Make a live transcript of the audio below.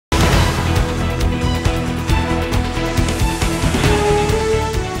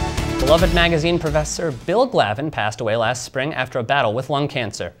Beloved magazine Professor Bill Glavin passed away last spring after a battle with lung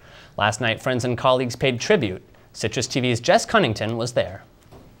cancer. Last night, friends and colleagues paid tribute. CitrusTV's Jess Cunnington was there.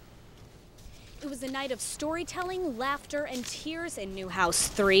 It was a night of storytelling, laughter, and tears in Newhouse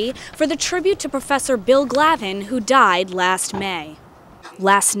 3 for the tribute to Professor Bill Glavin, who died last May.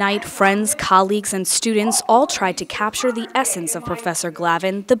 Last night, friends, colleagues, and students all tried to capture the essence of Professor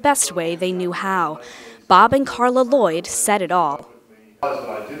Glavin the best way they knew how. Bob and Carla Lloyd said it all. What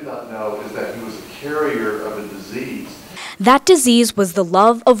I did not know is that he was a carrier of a disease. That disease was the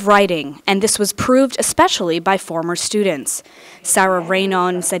love of writing, and this was proved especially by former students. Sarah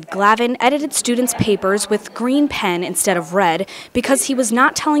Raynon said Glavin edited students' papers with green pen instead of red because he was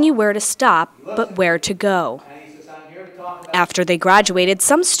not telling you where to stop, but where to go. After they graduated,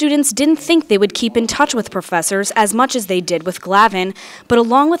 some students didn't think they would keep in touch with professors as much as they did with Glavin, but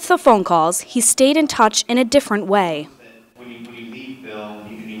along with the phone calls, he stayed in touch in a different way. When you leave Bill,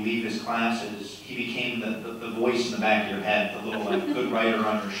 when you leave his classes, he became the voice in the back of your head, the little good writer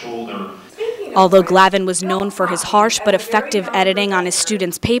on your shoulder. Although Glavin was known for his harsh but effective editing on his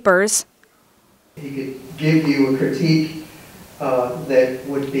students' papers, he could give you a critique that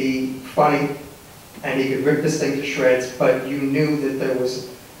would be funny, and he could rip this thing to shreds, but you knew that there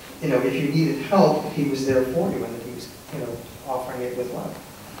was, if you needed help, he was there for you, and that he was, offering it with love.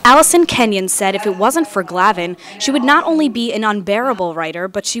 Allison Kenyon said if it wasn't for Glavin, she would not only be an unbearable writer,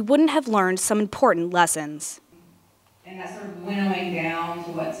 but she wouldn't have learned some important lessons. And that sort of winnowing down to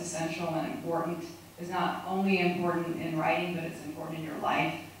what's essential and important is not only important in writing, but it's important in your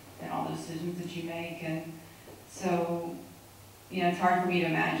life and all the decisions that you make. And so, it's hard for me to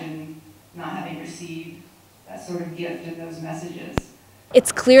imagine not having received that sort of gift and those messages.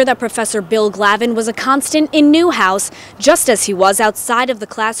 It's clear that Professor Bill Glavin was a constant in Newhouse, just as he was outside of the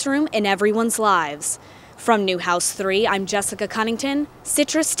classroom in everyone's lives. From Newhouse 3, I'm Jessica Cunnington,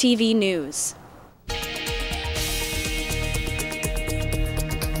 CitrusTV News.